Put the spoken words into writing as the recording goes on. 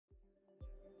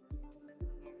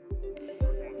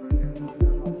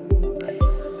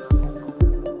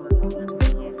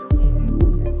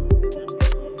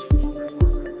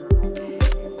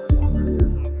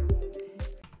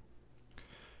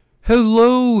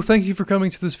Hello, thank you for coming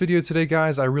to this video today,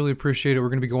 guys. I really appreciate it. We're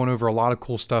going to be going over a lot of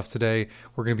cool stuff today.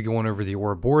 We're going to be going over the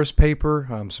Ouroboros paper,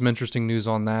 some interesting news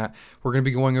on that. We're going to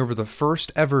be going over the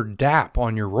first ever DApp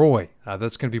on Yoroi.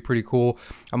 That's going to be pretty cool.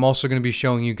 I'm also going to be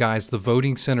showing you guys the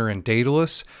voting center in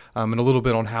Daedalus and a little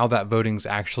bit on how that voting is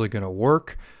actually going to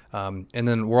work. And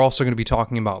then we're also going to be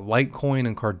talking about Litecoin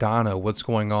and Cardano, what's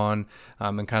going on,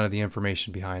 and kind of the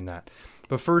information behind that.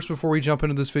 But first, before we jump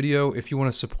into this video, if you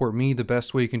want to support me, the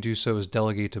best way you can do so is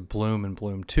delegate to Bloom and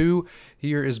Bloom 2.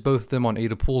 Here is both of them on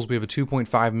ADA pools. We have a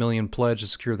 2.5 million pledge to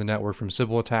secure the network from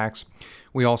Sybil attacks.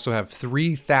 We also have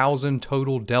 3,000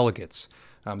 total delegates.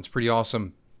 It's pretty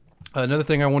awesome. Another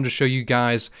thing I wanted to show you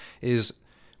guys is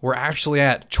we're actually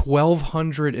at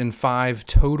 1,205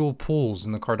 total pools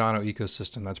in the Cardano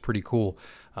ecosystem. That's pretty cool.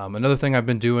 Another thing I've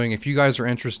been doing, if you guys are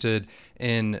interested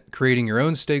in creating your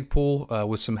own stake pool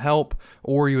with some help,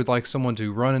 or you would like someone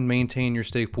to run and maintain your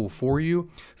stake pool for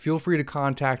you, feel free to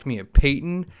contact me at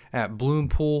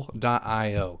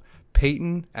peyton@bloompool.io.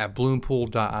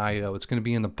 peyton@bloompool.io. It's going to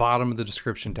be in the bottom of the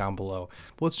description down below.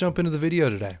 But let's jump into the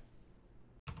video today.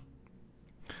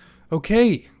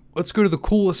 Okay. Let's go to the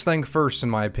coolest thing first, in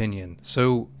my opinion.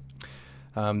 So,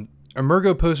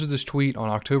 Emergo posted this tweet on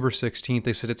October 16th.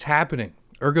 They said, "It's happening.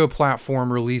 Ergo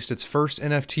platform released its first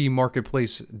NFT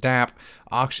marketplace DApp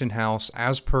auction house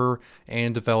as per,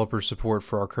 and developer support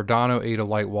for our Cardano ADA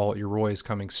Lite wallet Yoroi is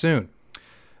coming soon.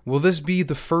 Will this be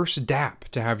the first DApp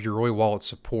to have Yoroi wallet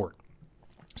support?"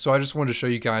 So I just wanted to show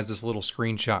you guys this little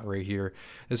screenshot right here.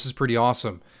 This is pretty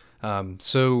awesome.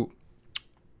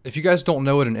 If you guys don't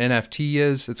know what an NFT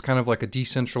is, it's kind of like a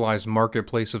decentralized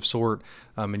marketplace of sort,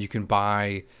 and you can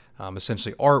buy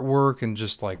essentially artwork and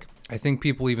just like, I think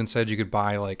people even said you could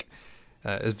buy like,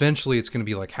 eventually it's going to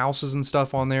be like houses and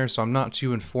stuff on there, so I'm not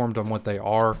too informed on what they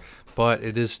are, but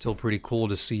it is still pretty cool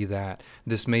to see that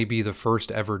this may be the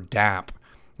first ever DApp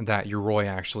that Yoroi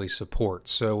actually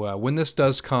supports. So when this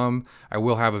does come, I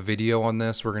will have a video on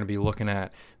this. We're going to be looking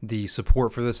at the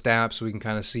support for this DApp so we can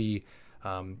kind of see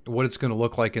what it's going to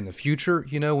look like in the future,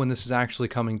 you know, when this is actually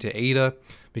coming to ADA,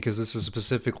 because this is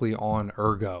specifically on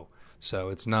Ergo. So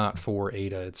it's not for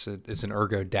ADA, it's an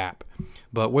Ergo DApp.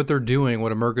 But what they're doing,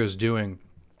 what Emergo is doing,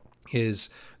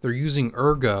 is they're using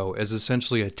Ergo as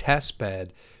essentially a test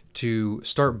bed to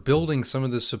start building some of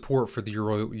the support for the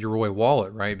Yoroi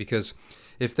wallet, right? Because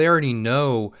if they already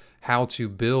know how to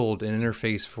build an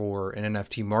interface for an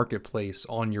NFT marketplace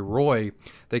on Yoroi,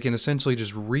 they can essentially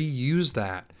just reuse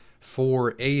that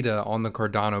for ADA on the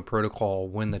Cardano protocol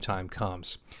when the time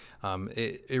comes.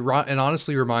 It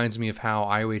honestly reminds me of how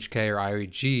IOHK or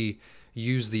IOHG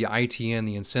use the ITN,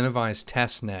 the incentivized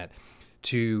test net,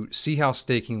 to see how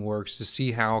staking works, to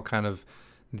see how kind of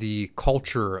the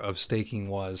culture of staking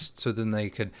was, so then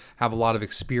they could have a lot of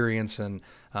experience and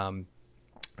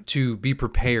to be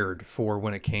prepared for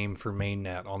when it came for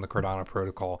mainnet on the Cardano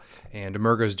protocol. And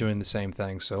Emergo is doing the same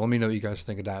thing. So let me know what you guys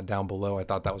think of that down below. I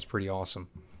thought that was pretty awesome.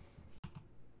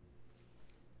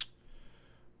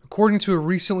 According to a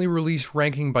recently released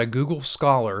ranking by Google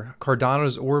Scholar,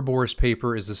 Cardano's Ouroboros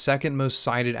paper is the second most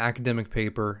cited academic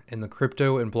paper in the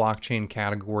crypto and blockchain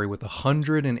category with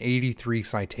 183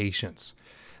 citations.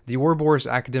 The Ouroboros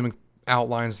academic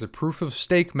outlines the proof of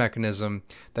stake mechanism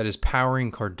that is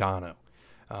powering Cardano.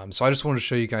 So I just wanted to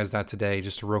show you guys that today,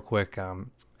 just a real quick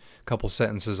couple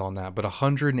sentences on that. But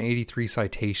 183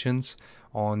 citations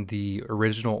on the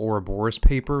original Ouroboros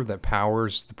paper that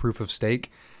powers the proof of stake.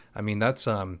 I mean, that's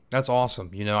awesome.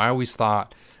 You know, I always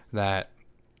thought that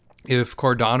if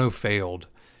Cardano failed,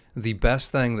 the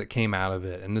best thing that came out of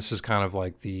it, and this is kind of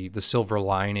like the silver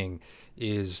lining,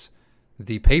 is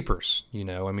the papers, you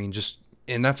know, I mean,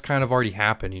 and that's kind of already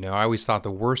happened. You know, I always thought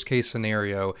the worst case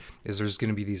scenario is there's going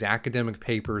to be these academic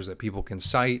papers that people can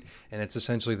cite, and it's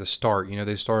essentially the start. You know,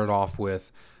 they started off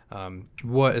with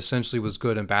what essentially was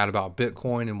good and bad about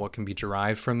Bitcoin and what can be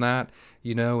derived from that,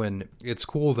 you know, and it's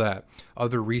cool that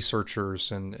other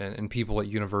researchers and people at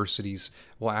universities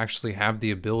will actually have the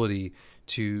ability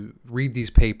to read these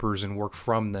papers and work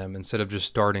from them instead of just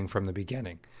starting from the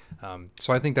beginning.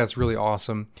 So I think that's really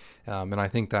awesome, and I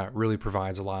think that really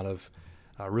provides a lot of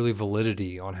really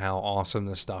validity on how awesome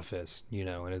this stuff is, you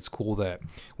know, and it's cool that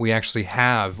we actually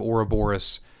have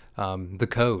Ouroboros, the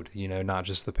code, you know, not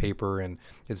just the paper, and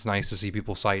it's nice to see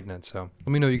people citing it. So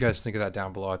let me know what you guys think of that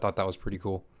down below. I thought that was pretty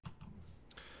cool.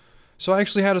 So I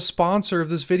actually had a sponsor of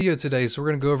this video today, so we're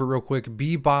going to go over it real quick.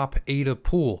 Bebop ADA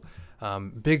Pool.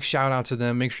 Big shout out to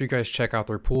them. Make sure you guys check out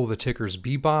their pool. The ticker's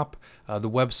Bebop. The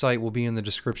website will be in the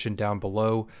description down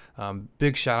below.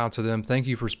 Big shout out to them. Thank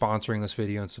you for sponsoring this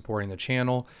video and supporting the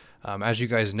channel. As you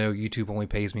guys know, YouTube only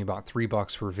pays me about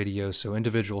 $3 per video, so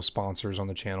individual sponsors on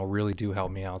the channel really do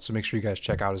help me out. So make sure you guys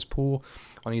check out his pool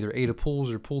on either Ada Pools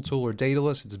or Pool Tool or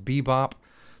Daedalus. It's Bebop.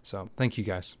 So thank you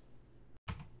guys.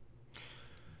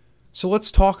 So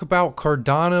let's talk about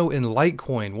Cardano and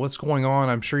Litecoin. What's going on?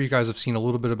 I'm sure you guys have seen a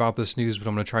little bit about this news, but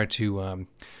I'm going to try to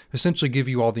essentially give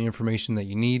you all the information that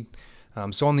you need.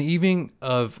 So on the evening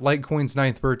of Litecoin's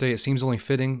 9th birthday, it seems only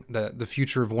fitting that the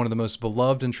future of one of the most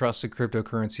beloved and trusted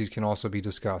cryptocurrencies can also be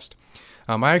discussed.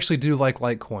 I actually do like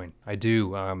Litecoin. I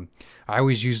do. I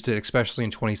always used it, especially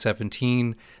in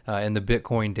 2017 in the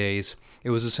Bitcoin days. It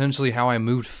was essentially how I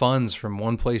moved funds from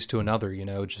one place to another, you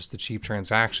know, just the cheap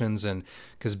transactions. And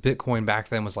because Bitcoin back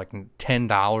then was like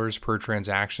 $10 per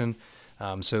transaction.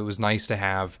 So it was nice to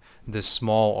have this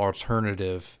small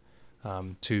alternative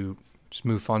to just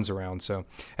move funds around. So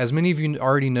as many of you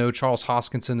already know, Charles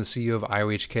Hoskinson, the CEO of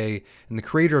IOHK and the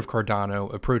creator of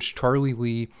Cardano, approached Charlie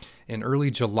Lee in early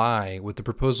July with the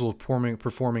proposal of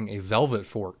performing a velvet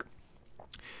fork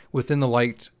within the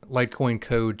Litecoin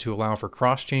code to allow for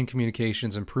cross-chain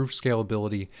communications, improved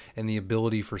scalability, and the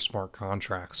ability for smart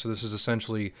contracts. So this is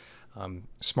essentially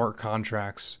smart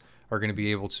contracts are going to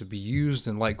be able to be used,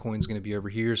 and Litecoin's going to be over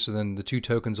here. So then the two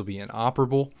tokens will be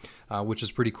interoperable, which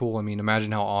is pretty cool. I mean,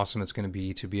 imagine how awesome it's going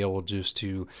to be able just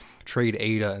to trade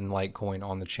ADA and Litecoin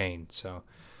on the chain. So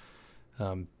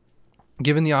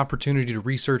given the opportunity to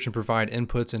research and provide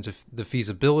inputs into the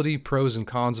feasibility, pros and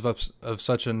cons of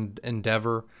such an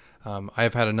endeavor, I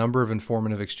have had a number of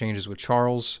informative exchanges with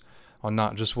Charles on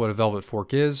not just what a velvet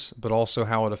fork is, but also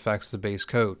how it affects the base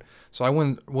code. So I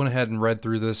went ahead and read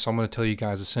through this. So I'm going to tell you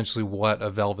guys essentially what a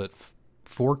velvet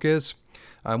fork is,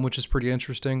 which is pretty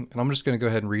interesting. And I'm just going to go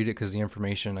ahead and read it because the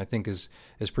information I think is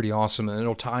pretty awesome, and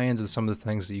it'll tie into some of the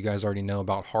things that you guys already know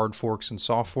about hard forks and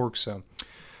soft forks. So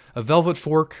a velvet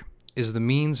fork is the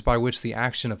means by which the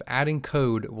action of adding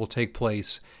code will take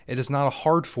place. It is not a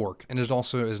hard fork, and it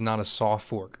also is not a soft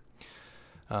fork.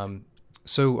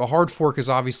 So a hard fork is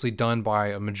obviously done by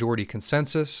a majority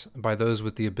consensus, by those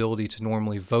with the ability to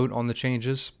normally vote on the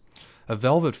changes. A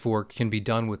velvet fork can be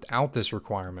done without this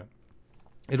requirement.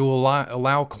 It will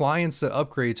allow clients that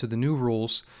upgrade to the new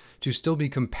rules to still be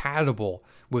compatible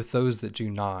with those that do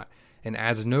not, and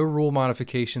adds no rule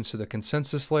modifications to the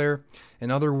consensus layer. In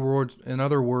other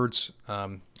words,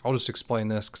 I'll just explain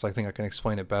this because I think I can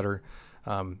explain it better.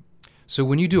 So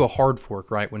when you do a hard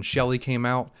fork, right, when Shelley came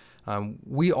out,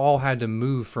 we all had to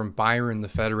move from Byron, the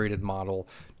federated model,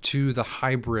 to the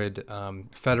hybrid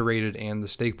federated and the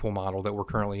stake pool model that we're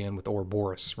currently in with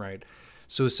Ouroboros, right?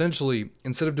 So essentially,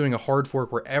 instead of doing a hard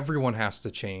fork where everyone has to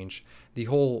change, the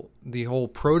whole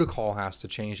protocol has to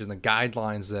change, and the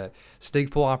guidelines that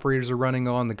stake pool operators are running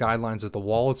on, the guidelines that the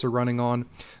wallets are running on,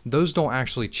 those don't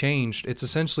actually change. It's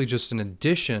essentially just an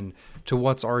addition to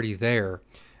what's already there.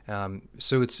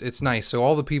 So it's nice. So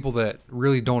all the people that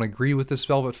really don't agree with this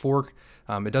velvet fork,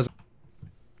 it doesn't.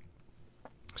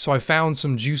 So I found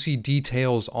some juicy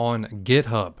details on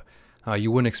GitHub. You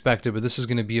wouldn't expect it, but this is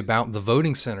going to be about the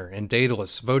voting center in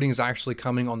Daedalus. Voting is actually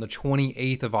coming on the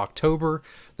 28th of October.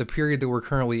 The period that we're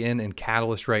currently in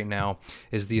Catalyst right now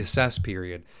is the assess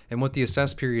period. And what the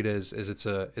assess period is it's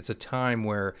a time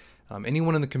where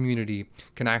anyone in the community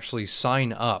can actually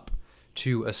sign up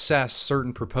to assess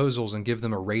certain proposals and give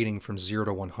them a rating from 0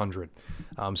 to 100.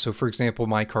 So for example,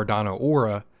 my Cardano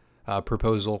Aura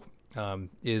proposal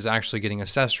is actually getting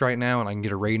assessed right now, and I can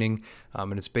get a rating,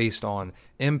 and it's based on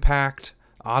impact,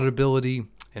 auditability,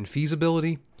 and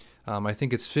feasibility. I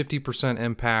think it's 50%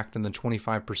 impact and then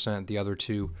 25% the other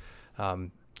two.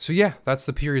 So yeah, that's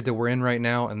the period that we're in right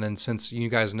now. And then since you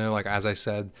guys know, like as I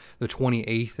said, the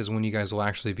 28th is when you guys will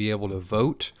actually be able to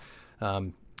vote.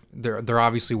 They're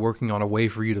obviously working on a way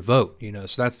for you to vote, you know,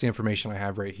 so that's the information I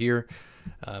have right here.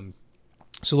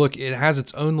 So look, it has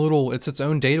its own its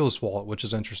own Daedalus wallet, which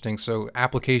is interesting. So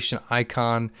application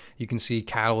icon, you can see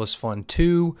Catalyst Fund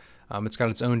 2. It's got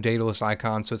its own Daedalus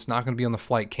icon, so it's not going to be on the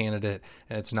flight candidate,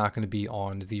 and it's not going to be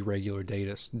on the regular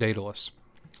Daedalus.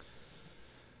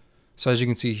 So as you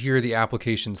can see here, the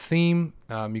application theme,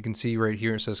 you can see right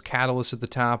here, it says Catalyst at the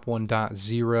top,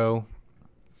 1.0.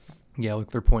 Yeah,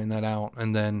 look, they're pointing that out.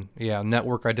 And then, yeah,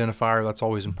 network identifier, that's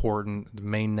always important, the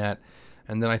main net.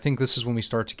 And then I think this is when we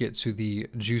start to get to the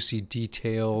juicy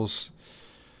details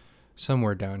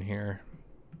somewhere down here.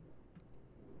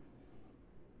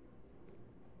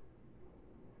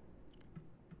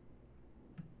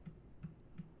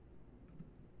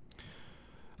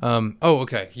 Oh,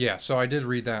 okay. Yeah, so I did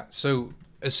read that. So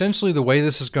essentially the way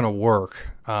this is going to work,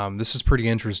 this is pretty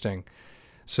interesting.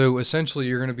 So essentially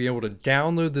you're going to be able to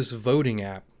download this voting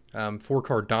app for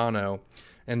Cardano,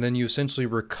 and then you essentially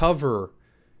recover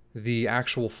the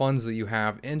actual funds that you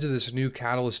have into this new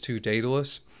Catalyst 2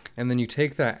 Daedalus, and then you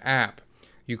take that app,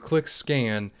 you click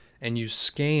scan, and you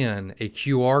scan a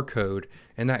QR code,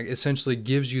 and that essentially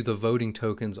gives you the voting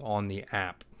tokens on the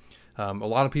app. A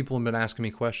lot of people have been asking me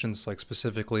questions like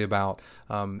specifically about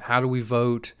how do we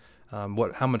vote,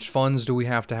 how much funds do we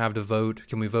have to vote,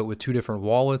 can we vote with 2 different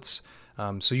wallets?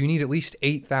 So you need at least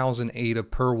 8,000 ADA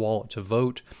per wallet to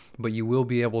vote, but you will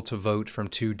be able to vote from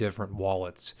 2 different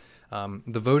wallets.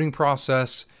 The voting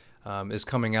process is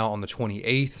coming out on the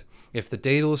 28th. If the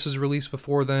Daedalus is released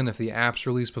before then, if the app's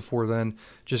released before then,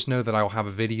 just know that I will have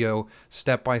a video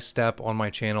step by step on my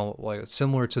channel, like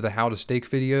similar to the how to stake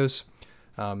videos.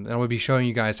 And I'm going to be showing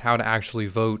you guys how to actually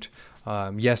vote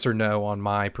yes or no on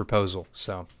my proposal.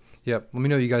 So, yep, let me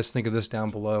know what you guys think of this down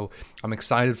below. I'm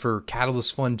excited for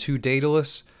Catalyst Fund 2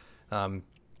 Daedalus.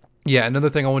 Yeah, another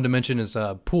thing I wanted to mention is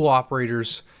pool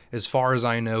operators, as far as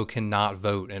I know, cannot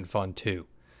vote in Fund 2.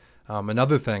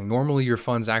 Another thing, normally your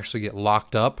funds actually get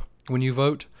locked up when you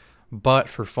vote, but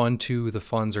for Fund 2, the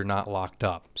funds are not locked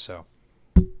up. So,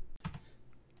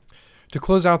 to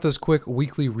close out this quick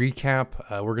weekly recap,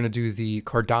 we're going to do the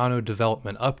Cardano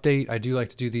development update. I do like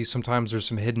to do these. Sometimes there's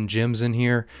some hidden gems in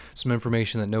here, some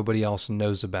information that nobody else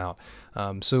knows about.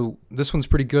 So this one's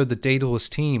pretty good. The Daedalus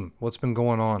team, what's been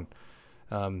going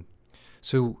on?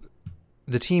 So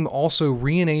the team also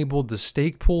re-enabled the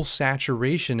stake pool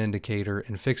saturation indicator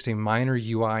and fixed a minor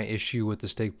UI issue with the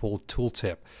stake pool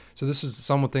tooltip. So this is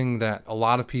something that a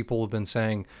lot of people have been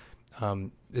saying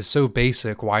is so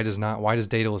basic. Why does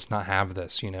Daedalus not have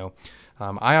this? You know,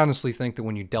 I honestly think that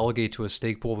when you delegate to a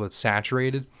stake pool that's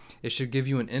saturated, it should give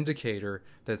you an indicator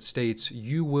that states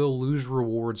you will lose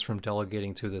rewards from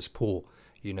delegating to this pool.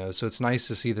 You know, so it's nice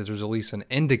to see that there's at least an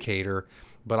indicator,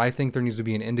 but I think there needs to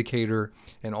be an indicator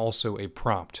and also a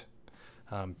prompt.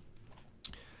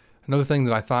 Another thing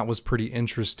that I thought was pretty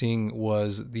interesting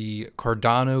was the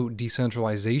Cardano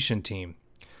Decentralization team.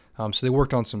 So they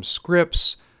worked on some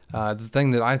scripts. The thing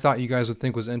that I thought you guys would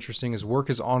think was interesting is work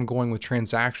is ongoing with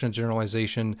transaction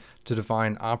generalization to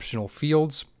define optional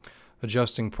fields,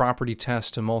 adjusting property tests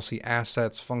to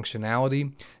multi-assets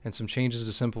functionality, and some changes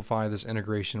to simplify this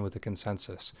integration with the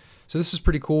consensus. So this is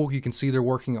pretty cool. You can see they're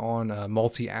working on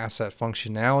multi-asset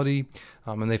functionality,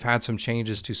 and they've had some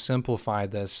changes to simplify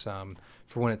this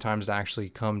for when it times to actually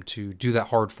come to do that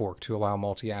hard fork to allow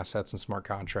multi-assets and smart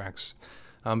contracts.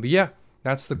 But yeah,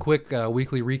 that's the quick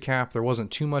weekly recap. There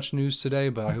wasn't too much news today,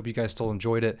 but I hope you guys still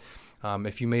enjoyed it.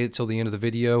 If you made it till the end of the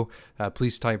video,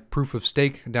 please type proof of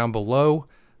stake down below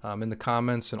in the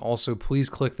comments, and also please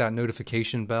click that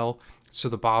notification bell. So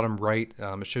the bottom right,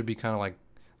 it should be kind of like,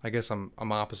 I guess I'm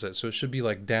opposite, so it should be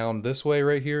like down this way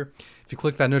right here. If you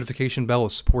click that notification bell,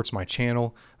 it supports my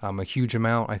channel a huge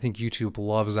amount. I think YouTube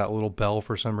loves that little bell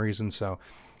for some reason, so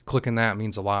clicking that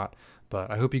means a lot. But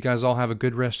I hope you guys all have a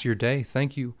good rest of your day.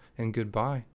 Thank you and goodbye.